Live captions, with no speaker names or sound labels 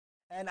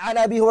And عن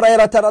أبي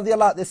هريرة رضي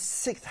الله, the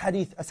sixth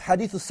hadith,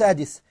 الحديث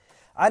السادس,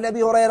 عن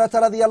أبي هريرة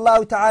رضي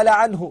الله تعالى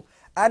عنه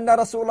أن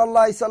رسول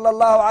الله صلى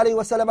الله عليه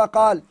وسلم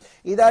قال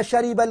إذا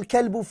شرب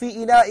الكلب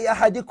في إناء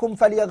أحدكم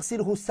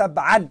فليغسله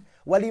 7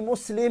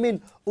 ولمسلم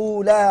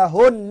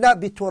أولاهن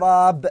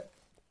بتراب.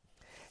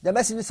 The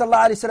Messenger صلى الله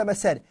عليه وسلم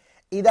said,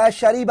 إذا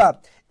شرب,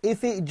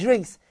 if it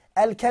drinks,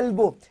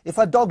 الكلب, if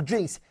a dog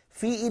drinks,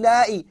 في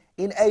إناء,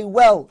 in a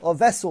well or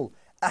vessel,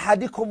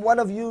 أحدكم, one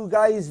of you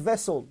guys'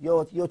 vessel,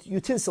 your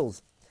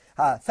utensils,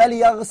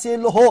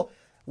 فليغسله,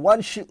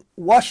 one should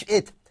wash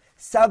it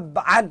 7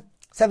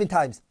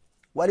 times.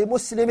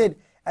 وَلِمُسْلِمٍ,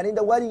 and in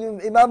the wording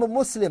of Imam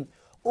Muslim,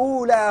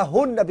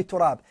 أُولَاهُنَّ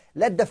بِتُرَابٍ,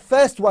 let the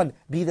first one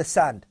be the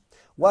sand.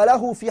 وَلَهُ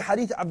فِي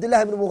حديث عبد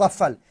الله بن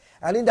مغفل,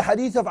 and in the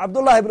hadith of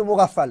Abdullah ibn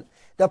Mughaffal,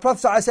 the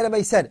Prophet ﷺ,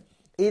 he said,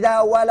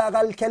 إِذَا وَلَغَ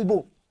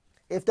الْكَلْبُ,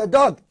 if the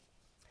dog,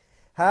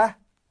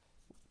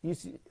 you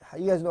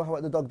guys know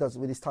what the dog does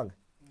with his tongue?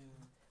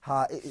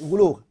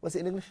 Wulugh, what's it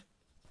in English?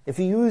 If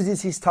he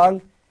uses his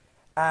tongue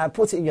and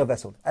puts it in your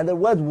vessel. And the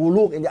word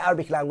wulugh in the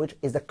Arabic language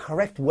is the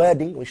correct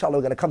wording, inshallah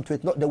we're going to come to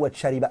it, not the word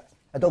shariba.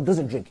 A dog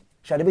doesn't drink.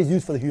 Shariba is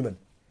used for the human.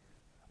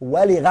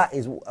 Waligha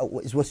is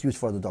what's used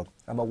for the dog.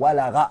 And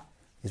walagha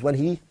is when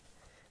he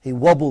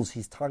wobbles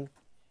his tongue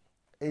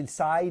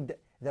inside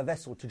the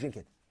vessel to drink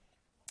it.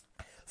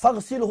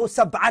 فَغْسِلُهُ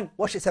 7,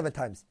 wash it 7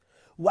 times.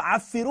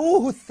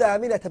 وَعَفِّرُوهُ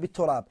الثَّامِنَةَ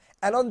بِالتُّرَابِ,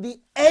 and on the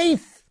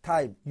 8th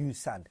time use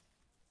sand.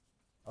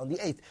 On the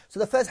 8th. So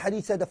the first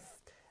hadith said,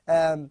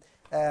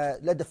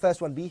 let the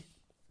first one be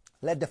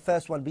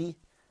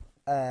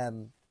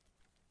the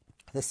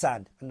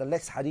sand. And the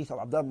next hadith of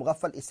Abdullah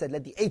Mughaffal, it said,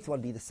 let the 8th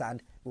one be the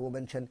sand. We will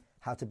mention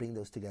how to bring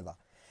those together.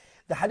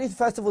 The hadith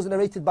first of all was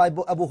narrated by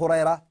Abu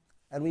Huraira,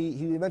 and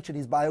we mentioned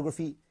his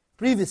biography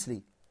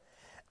previously.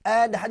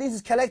 And the hadith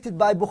is collected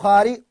by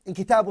Bukhari in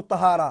Kitab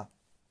al-Tahara.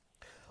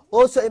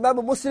 Also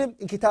Imam Muslim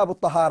in Kitab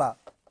al-Tahara.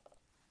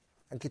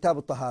 And Kitab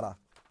al-Tahara.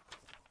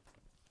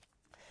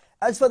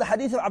 As for the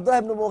hadith of Abdullah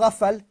ibn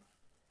Mughaffal,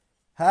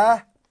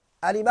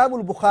 Imam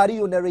al-Bukhari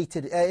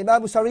narrated,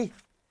 Imam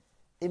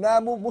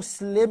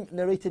Muslim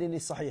narrated in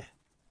his Sahih.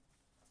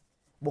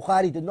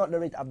 Bukhari did not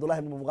narrate Abdullah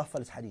ibn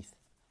Mughaffal's hadith.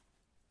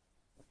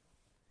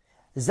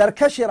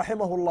 Zarkashi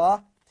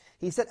rahimahullah,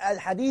 he said,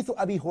 al-hadith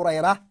Abi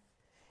Hurairah,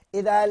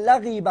 إذا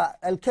لغب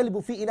الكلب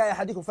في إناء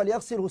أحدكم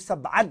فليغسله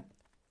 7.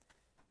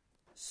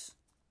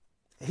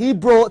 He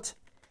brought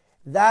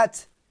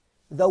that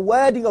the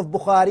wording of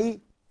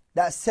Bukhari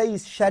that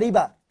says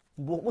shariba.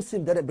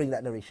 Muslim didn't bring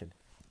that narration.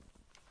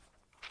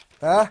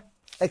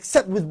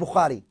 Except with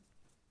Bukhari.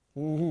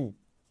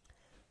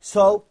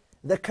 So,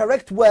 the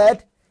correct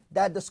word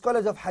that the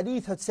scholars of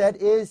hadith had said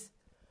is,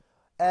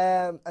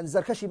 and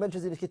Zarkashi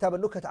mentions in his Kitab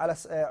al-Nukat ala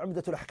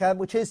Umdatul Ahkam,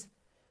 which is,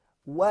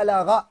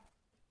 وَلَغَ.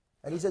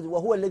 And he says,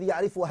 وَهُوَ الَّذِي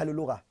يَعْرِفُ أَهْلُ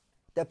اللُّغَةِ.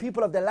 The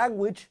people of the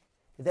language,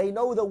 they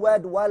know the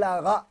word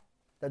وَلَغَ,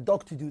 the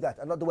dog to do that,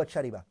 and not the word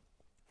shariba.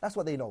 That's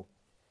what they know.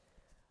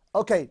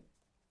 Okay.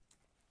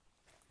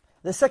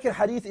 The second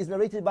hadith is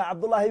narrated by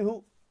Abdullah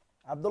ibn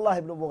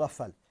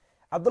Mughaffal.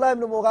 Abdullah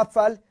ibn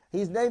Mughaffal,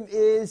 his name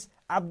is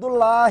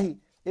Abdullah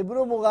ibn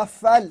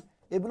Mughaffal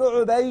ibn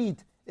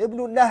Ubaid ibn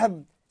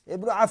Nahm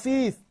ibn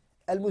Afif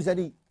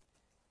al-Muzani.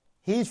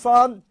 He's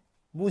from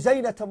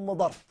Muzaynat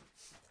al-Mudar.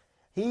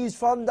 He's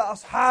from the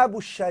Ashab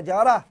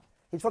al-Shajara.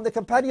 He's from the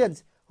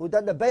companions who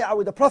done the bay'ah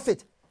with the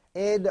Prophet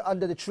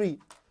under the tree.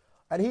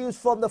 And he is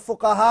from the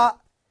fuqaha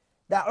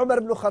that Umar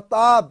ibn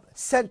Khattab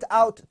sent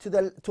out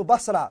to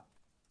Basra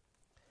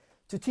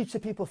to teach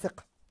the people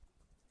fiqh.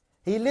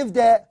 He lived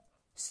there,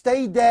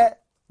 stayed there,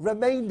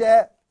 remained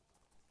there,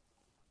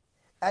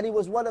 and he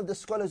was one of the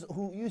scholars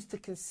who used to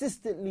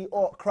consistently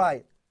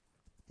cry.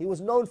 He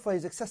was known for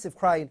his excessive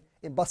crying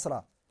in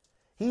Basra.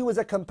 He was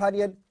a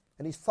companion,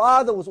 and his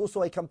father was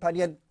also a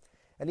companion,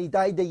 and he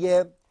died the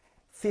year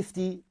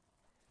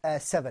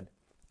 57,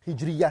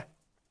 Hijriyah.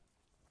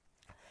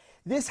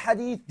 This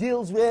hadith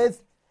deals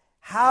with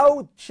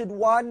how should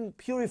one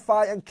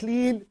purify and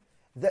clean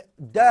the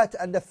dirt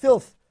and the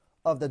filth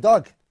of the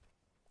dog.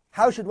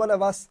 How should one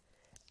of us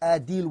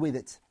deal with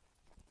it?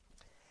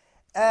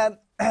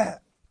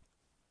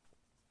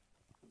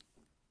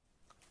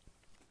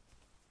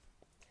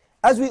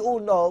 As we all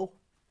know,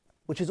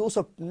 which is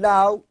also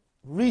now,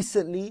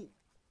 recently,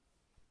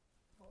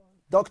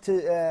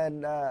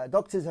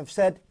 doctors have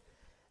said,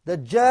 the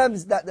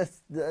germs that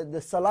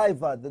the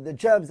saliva, the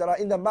germs that are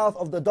in the mouth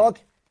of the dog,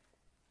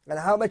 and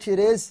how much it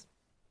is,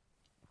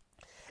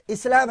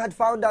 Islam had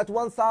found out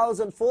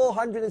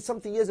 1,400 and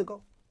something years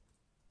ago.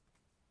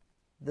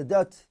 The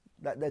dirt,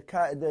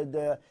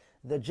 the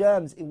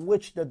germs in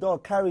which the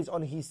dog carries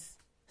in his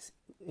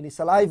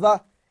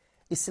saliva,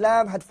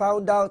 Islam had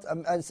found out,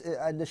 and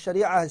the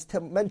Sharia has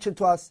mentioned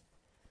to us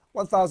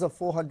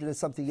 1,400 and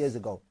something years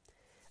ago.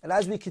 And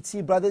as we could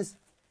see, brothers,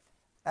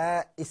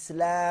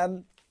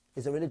 Islam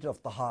is a religion of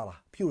tahara,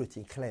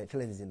 purity,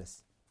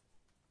 cleanliness,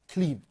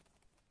 clean.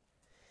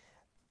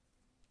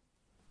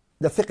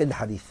 The fiqh in the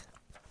hadith.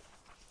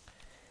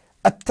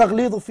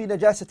 التغليظ في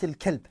نجاسة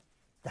الكلب.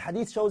 The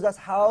hadith shows us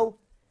how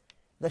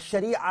the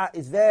Sharia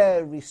is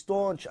very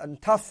staunch and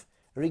tough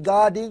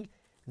regarding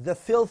the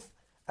filth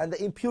and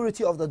the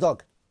impurity of the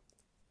dog.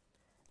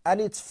 And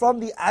it's from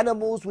the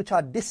animals which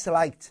are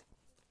disliked,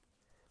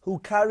 who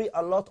carry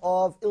a lot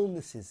of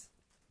illnesses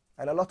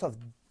and a lot of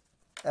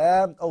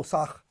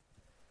awsakh,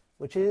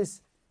 which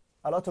is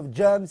a lot of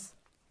germs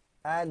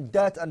and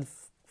dirt and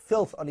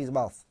filth on his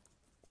mouth.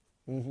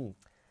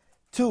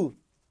 2.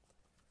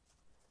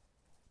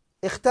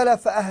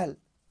 اختلف أهل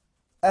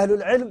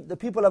العلم, the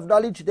people of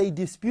knowledge, they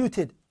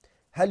disputed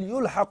هل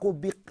يلحق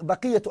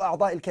بقية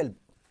أعضاء الكلب,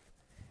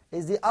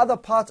 is the other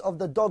part of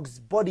the dog's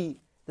body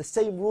the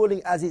same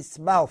ruling as its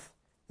mouth?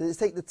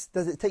 Does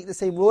it take the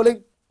same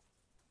ruling?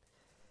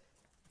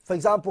 For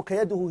example,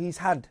 كيده, his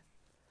hand,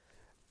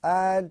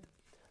 and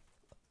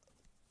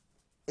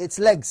its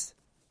legs,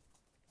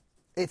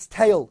 its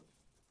tail,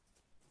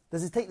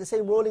 does it take the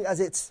same ruling as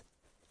its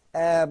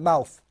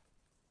mouth?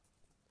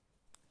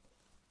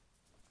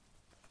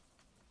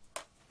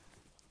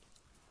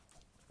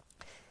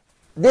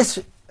 This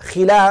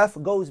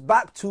khilaf goes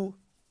back to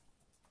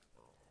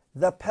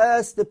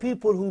the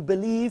people who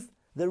believe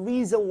the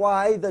reason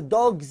why the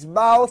dog's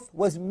mouth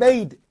was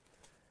made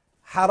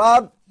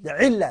haram,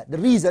 the illah, the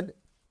reason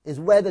is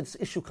where this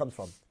issue comes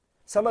from.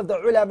 Some of the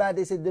ulama,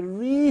 they said the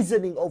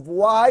reasoning of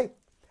why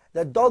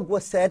the dog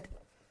was said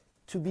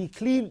to be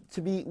clean,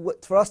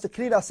 for us to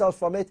clean ourselves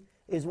from it,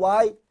 is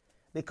why?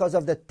 Because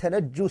of the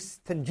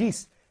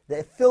tanjis,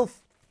 the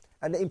filth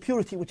and the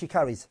impurity which he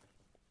carries.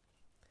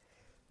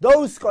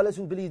 Those scholars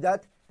who believe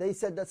that, they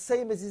said the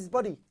same as his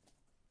body.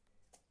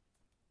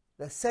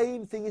 The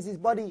same thing as his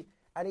body,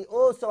 and he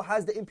also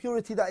has the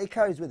impurity that he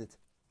carries with it.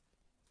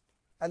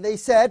 And they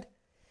said,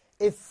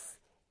 if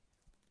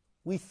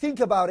we think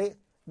about it,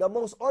 the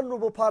most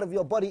honorable part of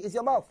your body is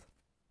your mouth.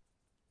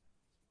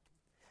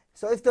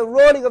 So if the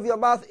rolling of your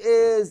mouth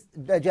is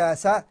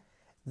najasa,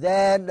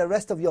 then the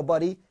rest of your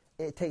body,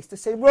 it takes the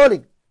same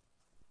rolling.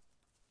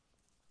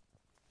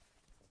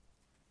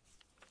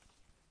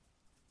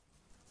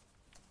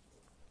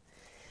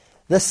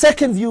 The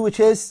second view, which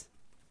is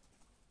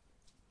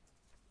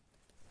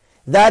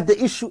that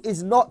the issue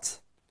is not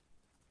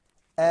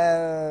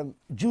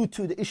due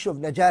to the issue of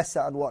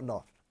najasa and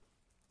whatnot,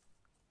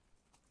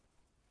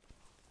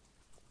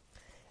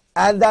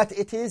 and that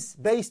it is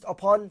based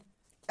upon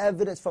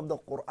evidence from the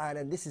Qur'an,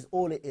 and this is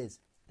all it is.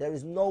 There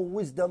is no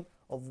wisdom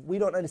we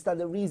don't understand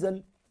the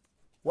reason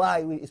why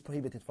it is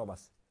prohibited from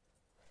us.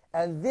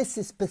 And this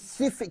is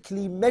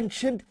specifically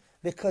mentioned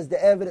because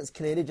the evidence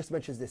clearly just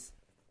mentions this.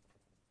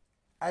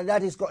 And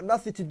that has got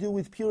nothing to do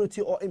with purity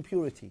or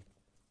impurity.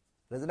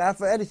 It doesn't have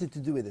anything to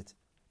do with it.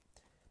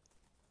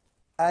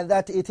 And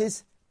that it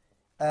is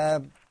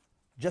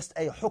just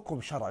a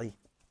hukum shar'i,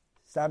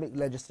 Islamic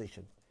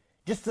legislation.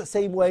 Just the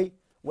same way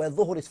where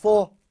dhuhr is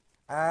 4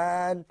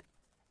 and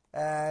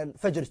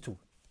fajr is 2.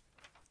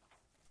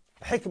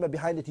 The hikmah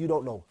behind it, you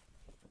don't know.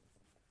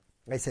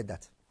 I said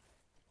that.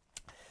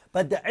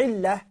 But the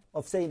illah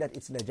of saying that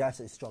it's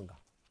najasa is stronger.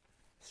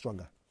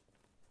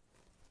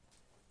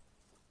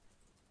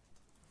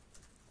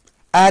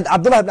 And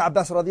Abdullah ibn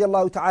Abbas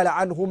radiallahu ta'ala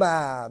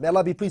anhuma, may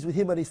Allah be pleased with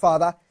him and his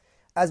father,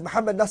 as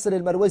Muhammad Nasr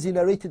al-Marwazi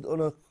narrated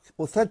on an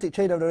authentic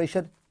chain of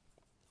narration,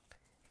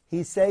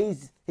 he said,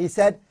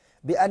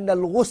 بأن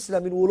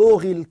الغسل من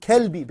ولوغ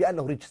الكلب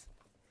بأنه رجس.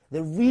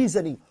 The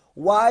reasoning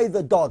why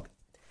the dog,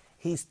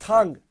 his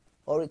tongue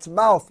or its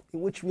mouth, in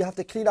which we have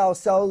to clean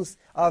ourselves,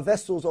 our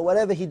vessels or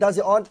whatever he does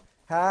it on,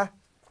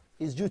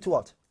 is due to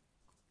what?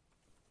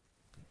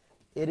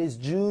 It is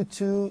due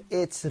to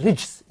its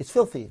rijs, it's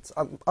filthy, it's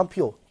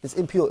impure, it's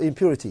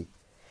impurity.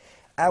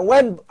 And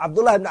when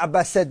Abdullah ibn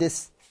Abbas said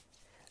this,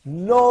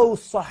 no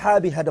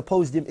Sahabi had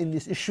opposed him in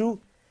this issue,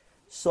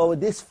 so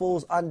this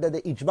falls under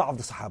the ijma' of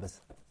the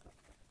Sahabas.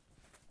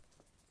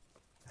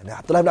 And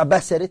Abdullah ibn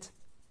Abbas said it,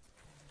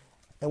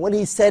 and when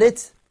he said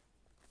it,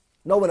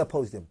 no one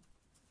opposed him.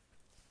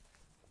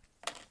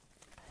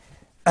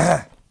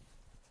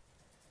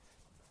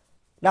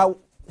 Now,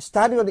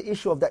 standing on the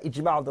issue of the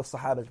ijma' of the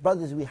Sahabas,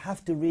 brothers, we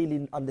have to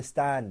really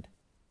understand.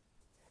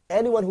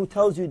 Anyone who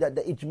tells you that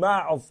the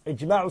ijma'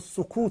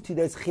 al-sukuti,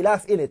 there's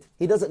khilaf in it,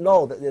 he doesn't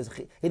know that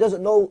he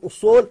doesn't know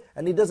usul,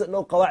 and he doesn't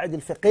know qawa'id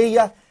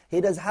al-fiqhiyya,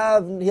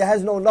 he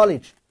has no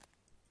knowledge.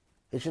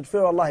 He should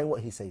fear Allah in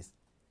what he says.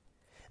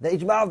 The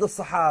ijma' of the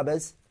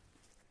Sahabas,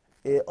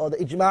 or the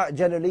ijma'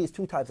 generally, is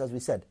two types, as we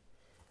said.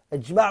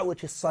 Ijma'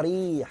 which is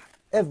sarih,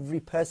 every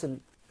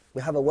person,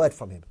 we have a word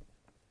from him.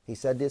 He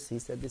said this, he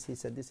said this, he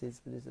said this, he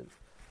said this.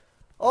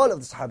 All of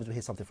the Sahabas, we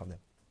hear something from them.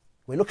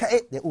 We look at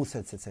it, they all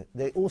said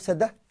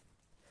that.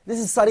 This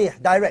is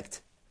sarih,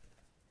 direct.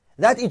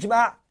 That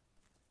ijma',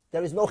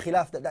 there is no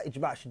khilaf that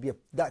ijma' should be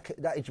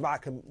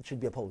should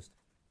be opposed.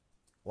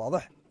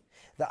 واضح?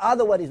 The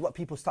other one is what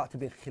people start to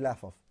be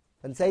khilaf of,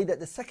 and say that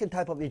the second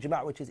type of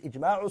ijma', which is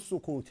ijma'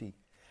 al-sukuti,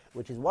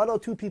 which is one or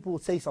two people will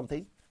say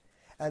something,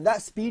 and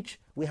that speech,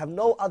 we have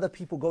no other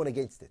people going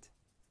against it.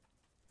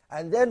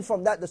 And then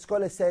from that, the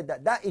scholar said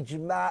that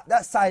ijma',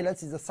 that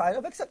silence is a sign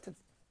of acceptance.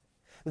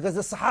 Because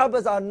the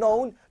Sahabas are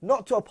known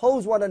not to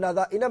oppose one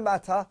another in a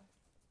matter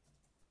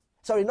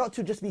Sorry, not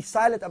to just be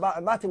silent about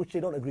a matter which they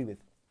don't agree with.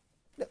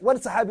 One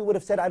Sahabi would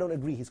have said, I don't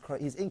agree,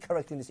 he's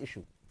incorrect in this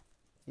issue.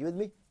 You with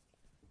me?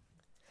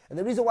 And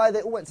the reason why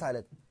they all went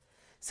silent.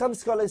 Some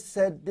scholars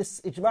said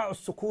this ijma'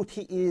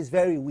 al-sukuti is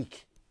very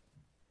weak.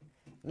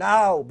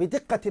 Now,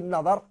 بِدِقَّةِ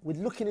النَّظَرِ, with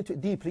looking into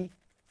it deeply,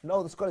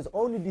 no, the scholars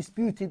only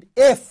disputed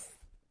if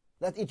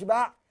that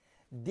ijma'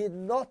 did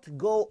not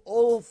go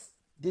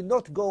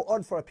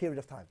on for a period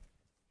of time.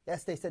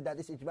 Yes, they said that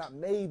this ijma'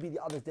 maybe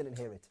the others didn't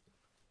hear it.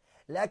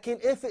 Lakin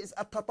if it's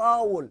a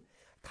tatawul,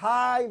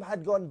 time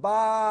had gone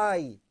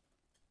by,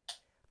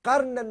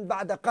 qarnan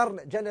ba'da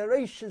qarn,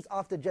 generations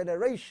after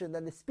generation,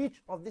 then the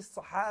speech of this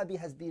Sahabi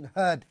has been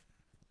heard.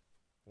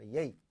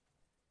 Yay.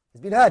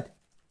 It's been heard.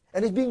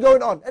 And it's been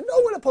going on. And no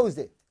one opposed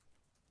it.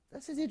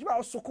 This is ijma'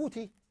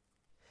 al-sukuti.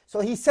 So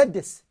he said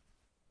this.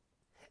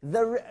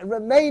 The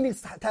remaining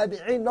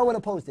tabi'in, no one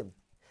opposed him.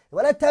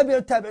 Wala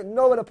tabi'in,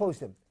 no one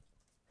opposed him.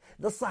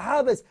 The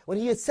Sahabas, when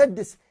he had said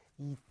this,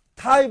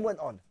 time went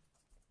on.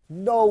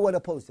 No one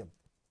opposed him.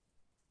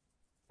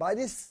 By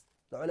this,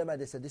 the ulama,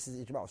 they said this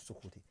is ijma'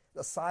 al-sukuti.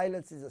 The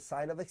silence is a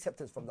sign of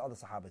acceptance from the other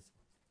Sahabas.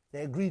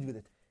 They agreed with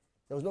it.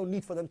 There was no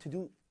need for them to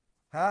do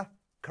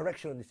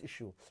correction on this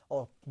issue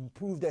or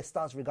prove their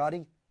stance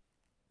regarding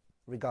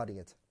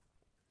it.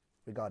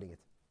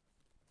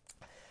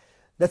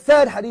 The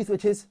third hadith,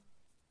 which is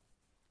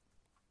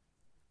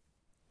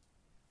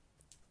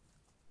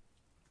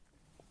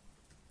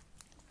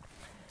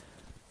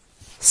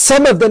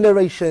some of the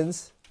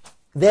narrations,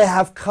 they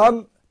have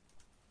come,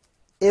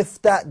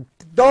 if that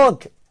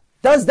dog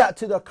does that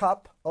to the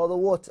cup or the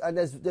water, and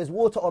there's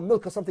water or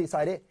milk or something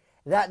inside it,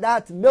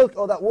 that milk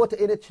or that water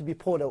in it should be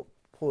poured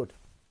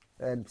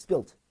and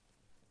spilled,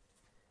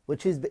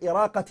 which is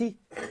بِإِرَاقَةِ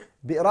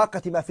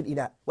مَا فِي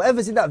الْإِنَاءِ.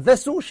 Whatever's in that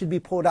vessel should be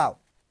poured out.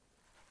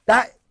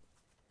 That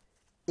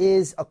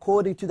is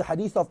according to the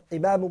hadith of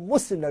Imam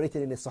Muslim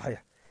narrated in his Sahih.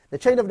 The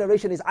chain of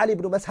narration is Ali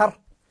ibn Mashar,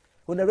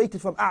 who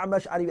narrated from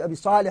A'mash, Ali ibn Abi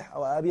Salih,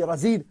 or Abi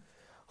Razin,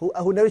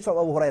 who narrated from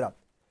Abu Hurairah.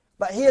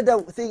 But here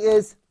the thing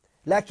is,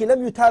 لَكِنْ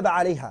لَمْ يُتَابَ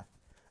عَلَيْهَا.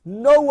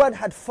 No one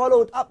had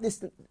followed up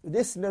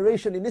this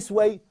narration in this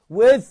way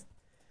with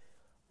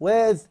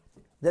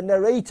the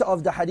narrator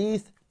of the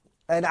hadith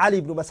and Ali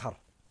ibn Mashar.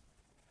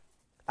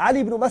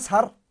 Ali ibn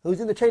Mashar, who's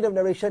in the chain of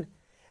narration,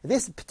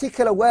 this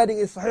particular wording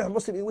is Sahih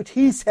Muslim, in which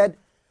he said,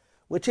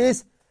 which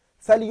is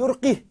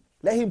فَلْيُرْقِهِ,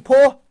 let him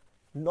pour.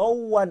 No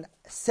one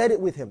said it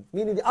with him.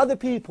 Meaning the other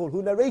people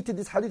who narrated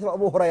this hadith of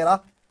Abu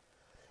Hurairah,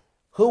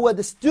 who were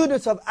the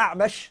students of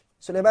A'mash,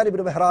 Sulaiman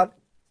ibn Mihran,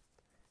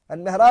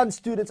 and Mihran's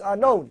students are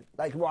known,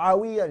 like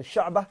Muawiyah and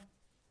Sha'bah.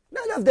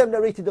 None of them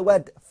narrated the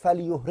word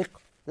فَلْيُرْقِ,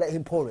 let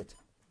him pour it.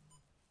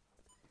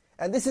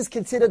 And this is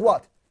considered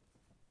what?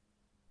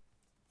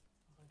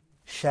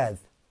 Shadh.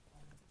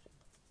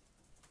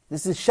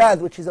 This is shadh,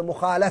 which is a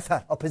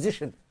mukhalafa,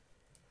 opposition.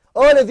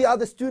 All of the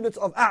other students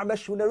of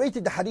A'mash who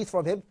narrated the hadith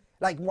from him,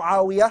 like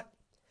Muawiyah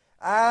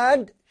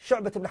and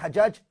Shu'bah ibn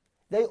Hajjaj,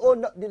 they all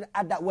didn't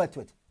add that word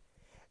to it.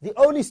 The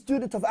only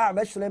student of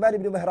A'mash, Sulaiman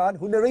ibn Mihran,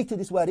 who narrated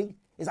this wording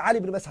is Ali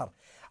ibn Mashar.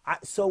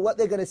 So what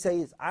they're going to say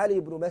is, Ali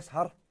ibn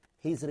Mashar,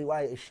 his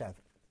riwayah is shadh.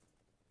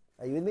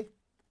 Are you with me?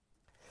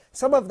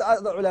 Some of the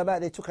other ulama,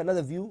 they took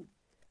another view.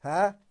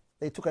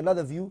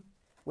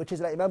 Which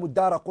is like Imam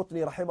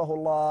al-Daraqutni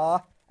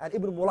rahimahullah and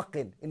Ibn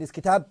Mulaqin in his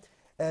kitab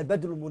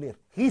Badr al-Munir.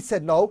 He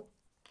said no.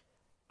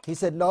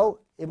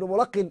 Ibn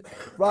Mulaqin,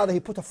 rather, he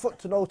put a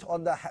footnote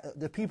on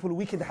the people who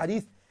weakened the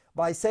hadith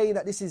by saying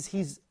that this is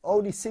his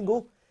only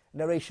single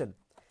narration.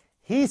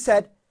 He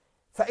said,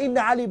 فَإِنَّ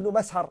عَلِي ibn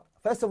Mashar,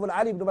 first of all,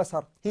 Ali ibn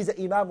Mashar, he's an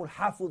Imam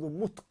al-Hafidh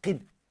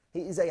mutqin.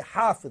 He is a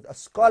Hafidh, a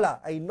scholar,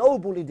 a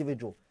noble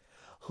individual,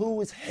 who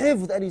is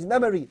hifd and his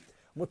memory,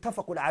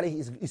 muttafaqun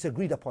alayhi, is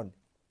agreed upon.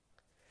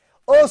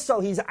 Also,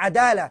 his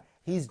adala,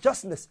 his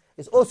justness,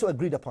 is also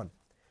agreed upon.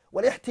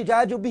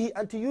 وَالْإِحْتِجَاجُ بِهِ,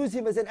 and to use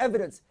him as an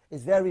evidence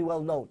is very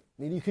well known.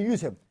 I mean, you can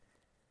use him.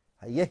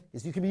 You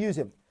can use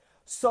him.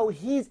 So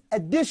his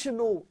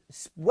additional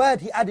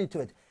word he added to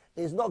it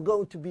is not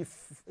going to be,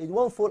 it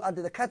won't fall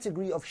under the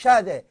category of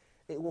shadh,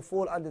 it will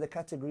fall under the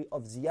category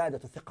of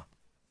ziyadatu thiqah.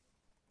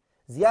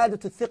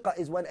 Ziyadatu thiqah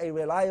is when a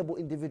reliable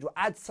individual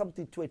adds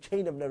something to a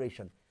chain of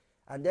narration.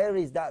 And there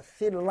is that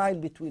thin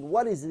line between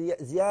what is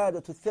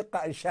ziyadatu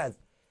thiqah and shadh,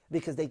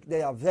 because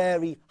they are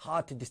very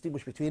hard to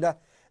distinguish between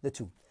the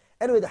two.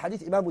 Anyway, the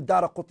hadith, Imam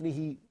al-Daraqutni,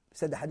 he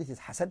said the hadith is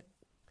Hasan,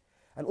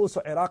 and also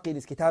Iraqi in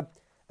his kitab,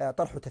 Tarh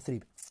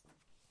Tathrib.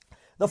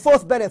 The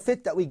fourth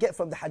benefit that we get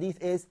from the hadith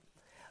is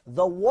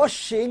the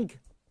washing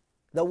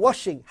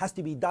has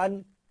to be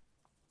done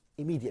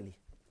immediately.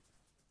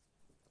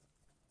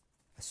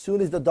 As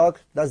soon as the dog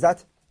does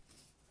that,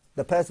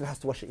 the person has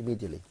to wash it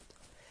immediately.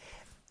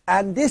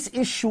 And this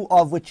issue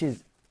of which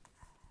is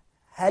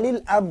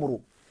Halil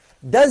Amru,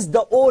 does the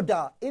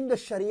order in the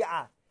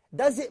Sharia,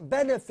 does it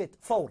benefit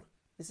fawr?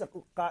 This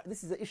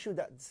is an issue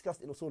that's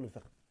discussed in Usul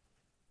al-Fiqh.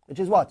 Which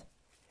is what?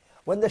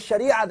 When the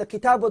Sharia, the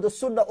Kitab or the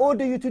Sunnah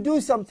order you to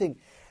do something,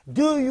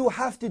 do you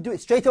have to do it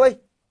straight away?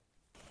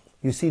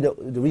 You see the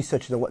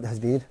research of what has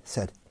been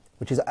said,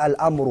 which is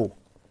Al-Amru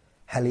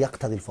Hal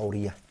Yaqtadi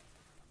al-Fawriyah.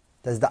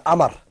 Does the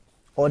amr,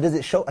 or does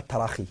it show a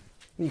tarahi?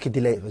 You can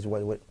delay it.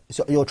 It's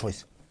your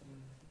choice.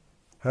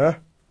 Huh?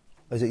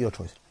 Or is it your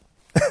choice?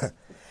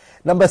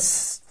 Number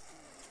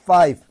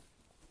 5.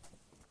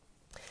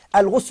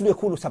 Al-ghusl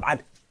yakunu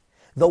sab'an.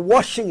 The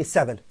washing is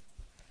 7.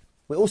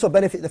 We also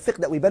benefit, the fiqh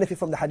that we benefit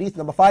from the hadith,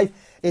 number 5,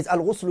 is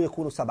al-ghusl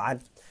yakunu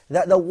sab'an.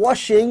 That the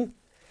washing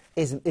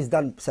is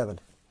done 7.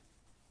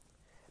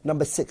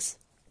 Number 6.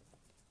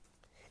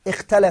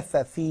 اختلف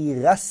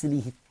في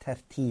غسله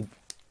الترتيب.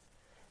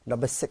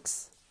 Number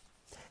 6.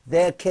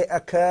 There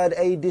occurred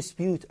a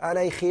dispute and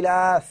a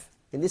khilaf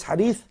in this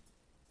hadith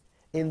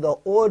in the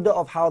order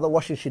of how the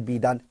washing should be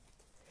done.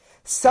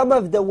 Some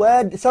of the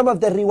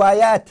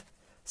riwayat,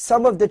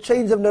 some of the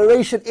chains of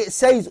narration, it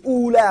says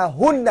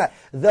ulahunna.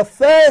 The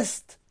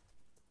first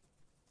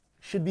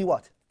should be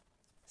what?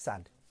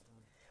 Sand.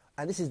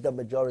 And this is the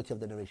majority of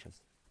the narrations.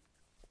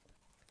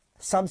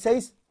 Some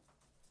says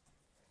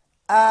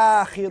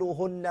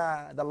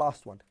akhiruhunna, the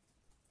last one.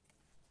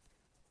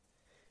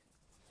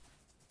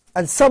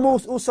 And some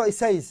also it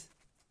says,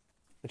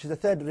 which is the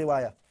third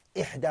riwayah,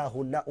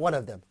 ihdahunna, one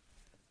of them.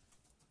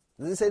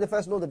 It doesn't say the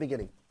first nor the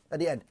beginning, at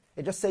the end.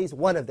 It just says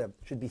one of them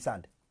should be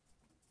sand.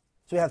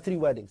 So we have 3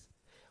 wordings.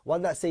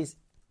 One that says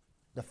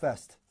the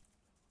first,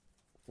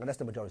 and that's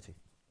the majority.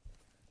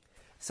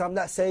 Some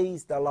that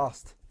says the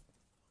last,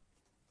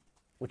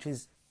 which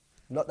is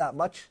not that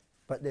much,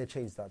 but they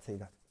changed that, say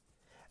that.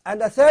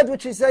 And the third,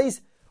 which it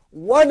says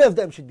one of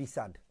them should be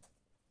sand.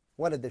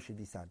 One of them should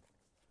be sand.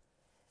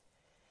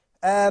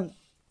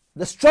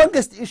 The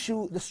strongest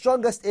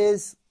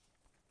is,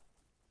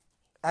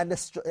 and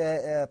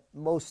the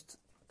most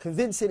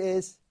convincing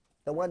is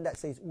the one that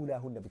says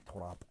ulahunna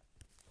bit-turab.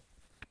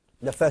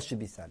 The first should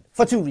be sand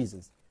for 2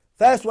 reasons.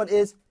 First one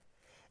is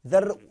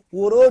the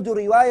wurud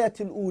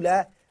riwayat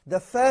al-ula, the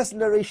first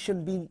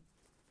narration being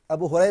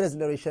Abu Hurairah's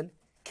narration,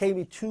 came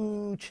in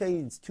 2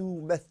 chains,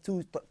 2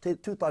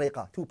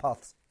 tariqah, 2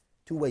 paths,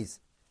 2 ways.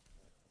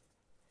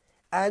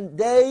 And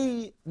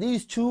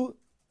these 2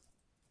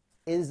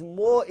 is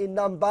more in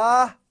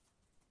number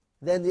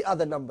than the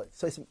other number.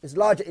 So it's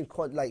larger in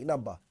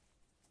number.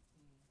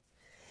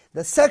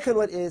 The second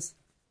one is,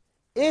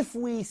 if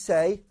we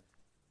say,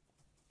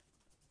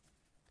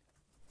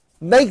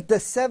 make the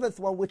 7th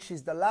one, which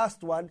is the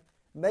last one,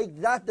 make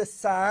that the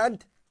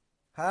sand,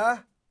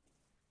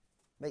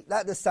 make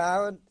that the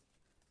sand,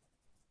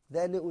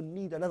 then it will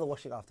need another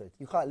washing after it.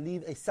 You can't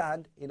leave a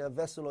sand in a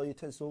vessel or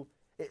utensil.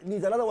 It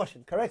needs another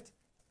washing, correct?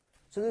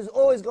 So there's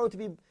always going to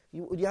be,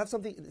 you have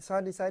something,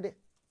 sand inside it,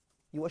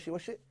 you wash it,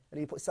 and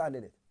then you put sand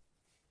in it.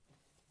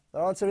 The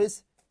answer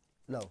is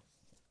no,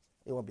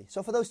 it won't be.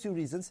 So for those 2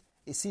 reasons,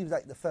 it seems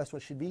like the first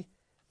one should be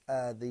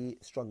the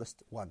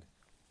strongest one.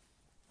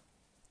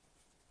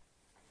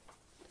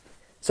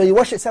 So you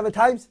wash it 7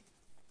 times,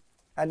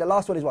 and the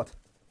last one is what?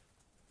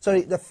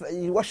 Sorry,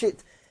 you wash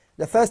it,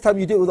 the first time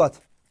you do it with what?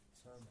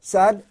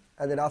 Sand,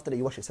 and then after that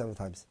you wash it 7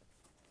 times.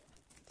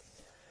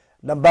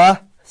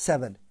 Number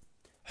 7.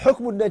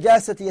 حكم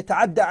النجاسة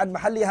يتعدى عن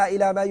محلها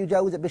إلى ما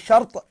يجاوز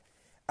بشرط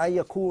أن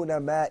يكون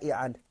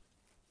مائعا.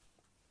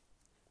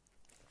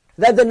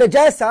 That the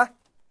najasa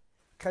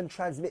can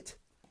transmit.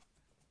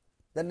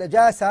 The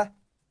najasa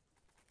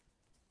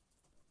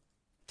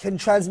can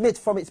transmit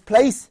from its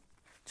place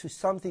to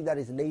something that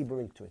is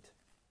neighboring to it,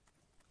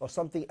 or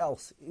something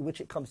else in which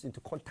it comes into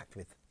contact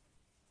with.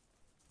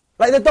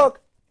 Like the dog,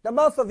 the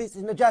mouth of it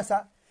is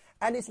najasa,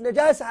 and its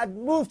najasa had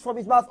moved from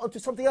his mouth onto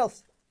something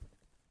else.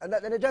 And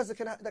that the najasa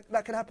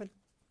that can happen.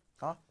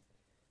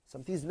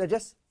 Something is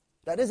najas.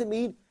 That doesn't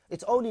mean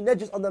it's only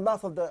najas on the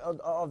mouth of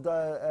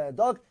the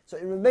dog, so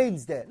it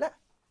remains there. No.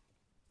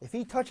 If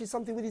he touches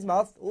something with his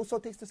mouth, also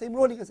takes the same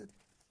ruling as it.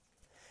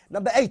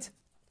 Number 8.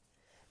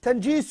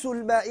 تنجيس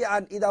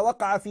المائعا إذا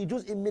وقع في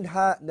جزء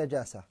منها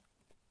نجاسة.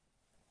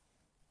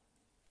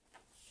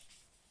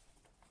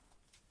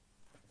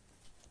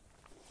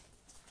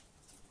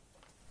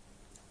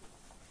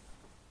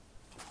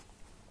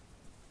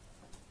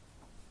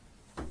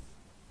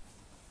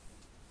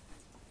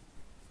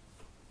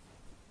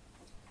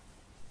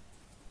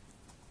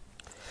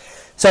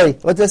 Sorry,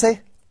 what did I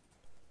say?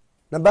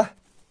 Number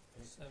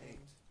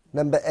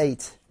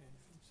 8.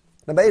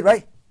 Number 8,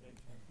 right?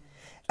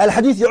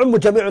 الحديث يعم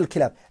جميع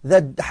الكلاب.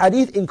 The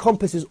hadith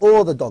encompasses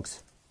all the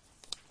dogs.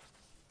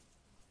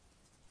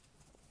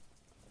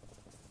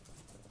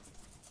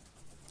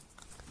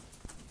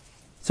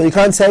 So you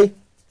can't say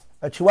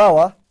a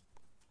Chihuahua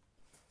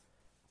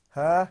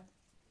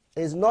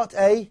is not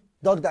a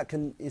dog that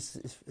can is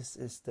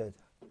dead.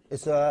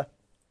 It's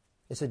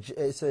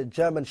a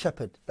German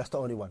Shepherd. That's the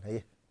only one.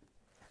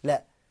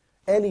 لا,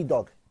 any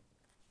dog.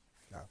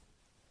 No.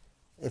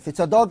 If it's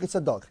a dog, it's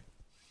a dog.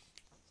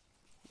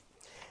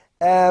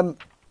 9.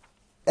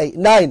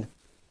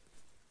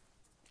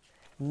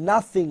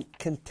 Nothing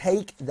can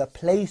take the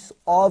place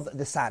of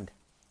the sand.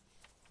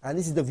 And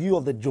this is the view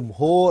of the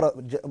Jumhur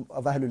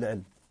of Ahlul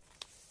Ilm.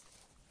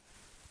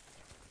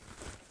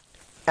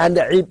 And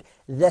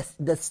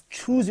the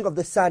choosing of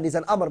the sand is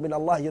an amr min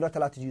Allah. You're not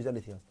allowed to use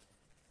anything else.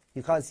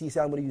 You can't say,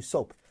 I'm going to use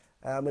soap,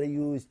 I'm going to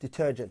use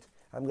detergent,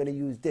 I'm going to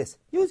use this.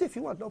 Use it if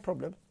you want, no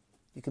problem.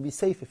 You can be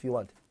safe if you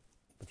want.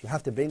 But you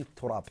have to bring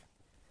turab.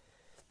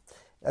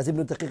 As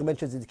Ibn Daqiq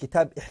mentions in the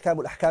Kitab Ihkam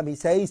al-Ahkam, he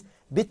says,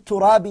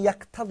 بِالتُّرَابِ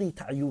يَقْتَضِي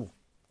تَعْيُونُ.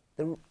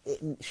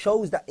 It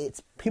shows that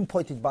it's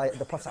pinpointed by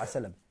the Prophet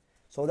ﷺ.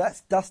 So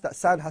that's dust, that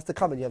sand has to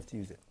come and you have to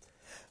use it.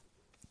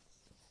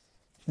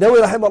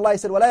 Nawawi rahimahullah, he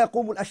said, وَلَا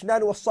يَقُومُ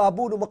الْأَشْنَانُ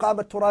وَالصَّابُونُ مَقَامَ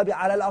التُّرَابِ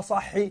عَلَى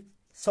الْأَصَحِّ.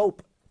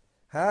 Soap.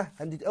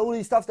 And all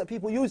these stuff that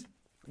people use,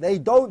 they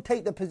don't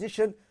take the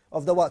position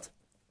of the what?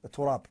 The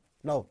turab.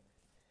 No.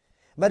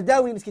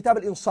 Mardawi in his Kitab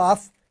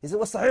al-Insaf, he said,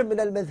 وَالصَّحِيحُ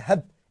مِنَ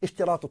الْمَذْهَبِ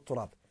اشْتِرَاطُ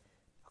التُّرَابِ.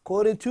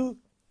 According to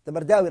the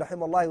Mardawi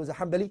rahimahullah, he was a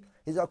Hanbali,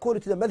 he said,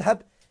 according to the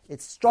madhab,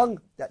 it's strong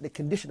that the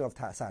condition of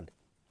sand.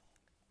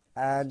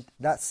 And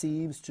that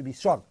seems to be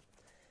strong.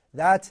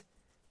 That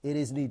it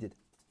is needed.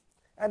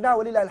 And now,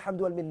 walillah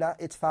alhamdu wal minna,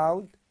 it's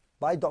found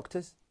by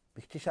doctors,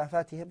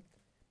 biktishafatihim,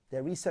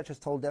 their research has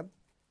told them,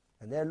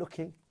 and they're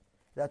looking,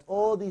 that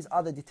all these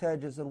other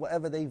detergents and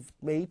whatever they've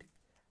made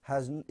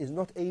is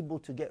not able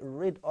to get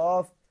rid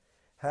of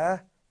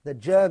the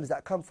germs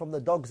that come from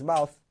the dog's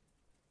mouth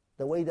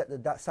the way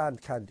that that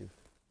sand can do.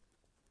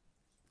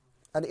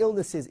 And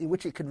illnesses in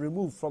which it can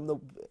remove from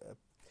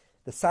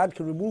the sand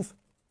can remove,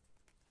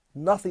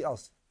 nothing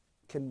else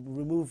can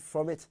remove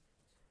from it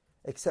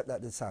except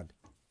that the sand.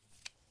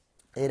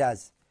 It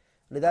has.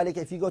 لذلك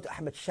if you go to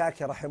Ahmad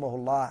Shakir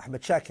rahimahullah,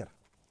 Ahmad Shakir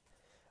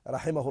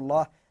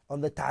rahimahullah,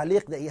 on the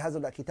ta'liq that he has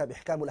on that kitab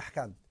Ihkam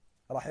al-Ahkam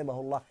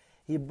rahimahullah,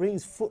 he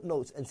brings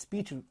footnotes and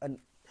speech and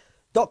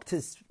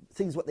doctors,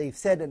 things what they've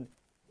said, and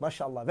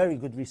mashallah, very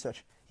good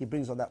research he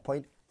brings on that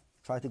point.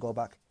 Try to go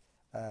back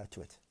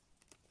to it.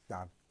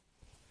 Naam.